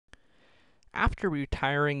after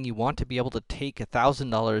retiring, you want to be able to take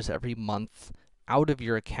 $1,000 every month out of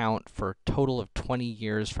your account for a total of 20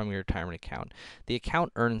 years from your retirement account. The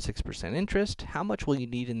account earns 6% interest. How much will you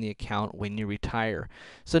need in the account when you retire?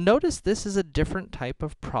 So notice this is a different type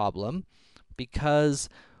of problem because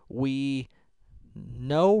we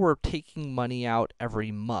know we're taking money out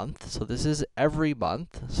every month. So this is every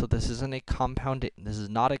month. So this is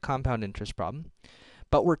not a compound interest problem.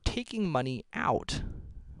 But we're taking money out.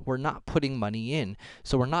 We're not putting money in.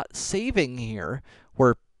 So we're not saving here.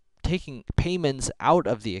 We're taking payments out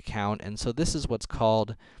of the account, and so this is what's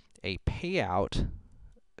called a payout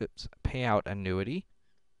annuity.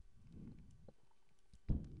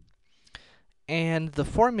 And the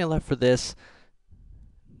formula for this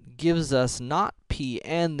gives us not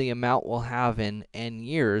Pn, the amount we'll have in n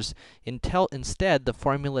years. Instead, the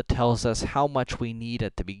formula tells us how much we need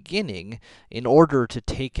at the beginning in order to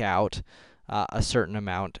take out a certain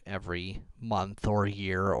amount every month or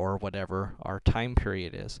year or whatever our time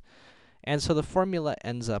period is. And so the formula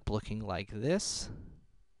ends up looking like this.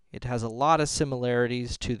 It has a lot of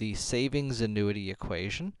similarities to the savings annuity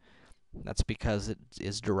equation. That's because it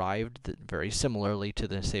is derived very similarly to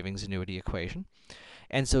the savings annuity equation.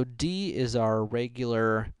 And so D is our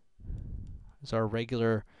regular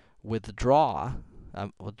withdrawal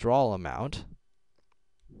amount.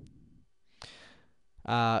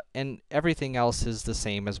 And everything else is the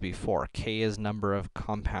same as before. K is number of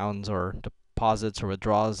compounds or deposits or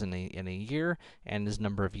withdrawals in a year, and is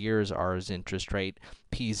number of years. R is interest rate.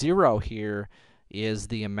 P0 here is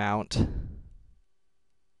the amount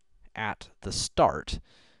at the start,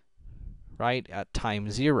 right? At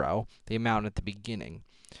time 0, the amount at the beginning.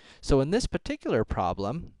 So in this particular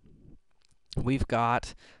problem, we've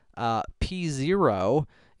got P0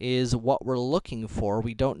 is what we're looking for.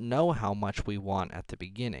 We don't know how much we want at the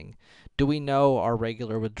beginning. Do we know our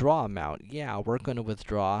regular withdrawal amount? Yeah, we're going to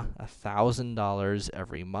withdraw $1,000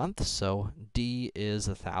 every month, so D is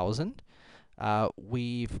 1,000.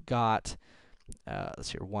 We've got,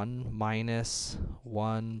 let's see, 1 minus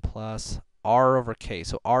 1 plus R over K.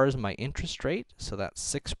 So R is my interest rate, so that's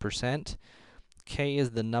 6%. K is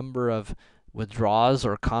the number of withdrawals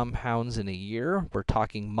or compounds in a year. We're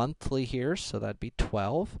talking monthly here, so that'd be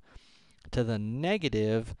 12. To the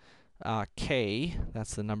negative K,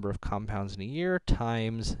 that's the number of compounds in a year,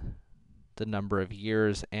 times the number of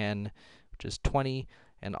years, N, which is 20,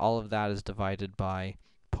 and all of that is divided by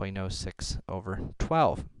 0.06 over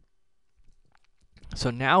 12. So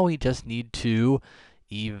now we just need to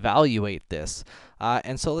evaluate this.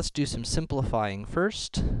 And so let's do some simplifying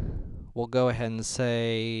first. We'll go ahead and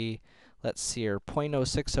say, let's see here,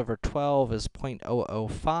 0.06 over 12 is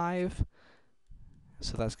 0.005.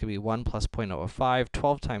 So that's going to be 1 plus 0.005.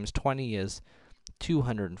 12 times 20 is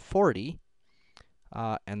 240.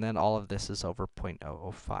 And then all of this is over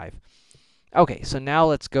 0.005. Okay, so now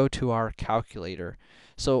let's go to our calculator.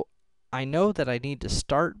 So I know that I need to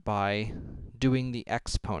start by doing the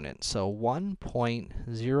exponent. So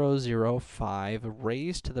 1.005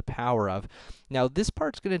 raised to the power of. Now this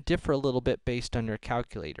part's going to differ a little bit based on your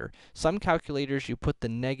calculator. Some calculators you put the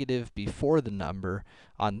negative before the number.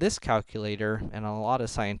 On this calculator, and on a lot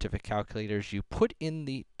of scientific calculators, you put in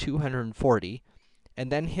the 240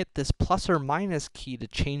 and then hit this plus or minus key to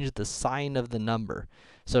change the sign of the number.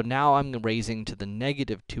 So now I'm raising to the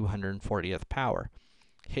negative 240th power.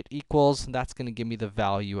 Hit equals, that's going to give me the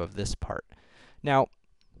value of this part. Now,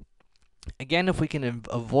 again, if we can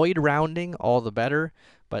avoid rounding, all the better,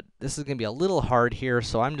 but this is going to be a little hard here,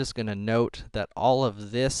 so I'm just going to note that all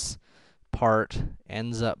of this part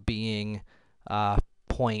ends up being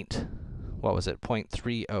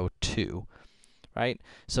 0.302, right?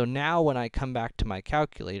 So now when I come back to my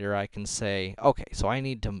calculator, I can say, okay, so I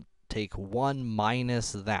need to take 1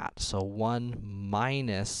 minus that. So 1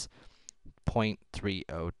 minus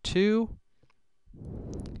 0.302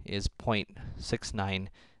 is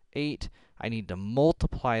 0.698. I need to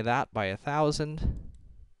multiply that by 1,000,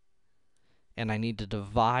 and I need to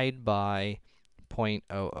divide by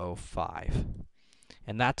 0.005.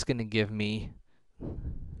 And that's going to give me,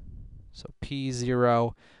 so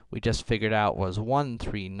P0, we just figured out was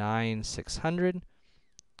 139,600.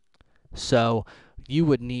 So you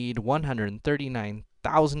would need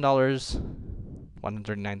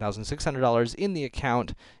 $139,600 in the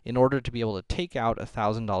account in order to be able to take out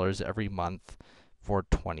 $1,000 every month for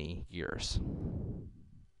 20 years.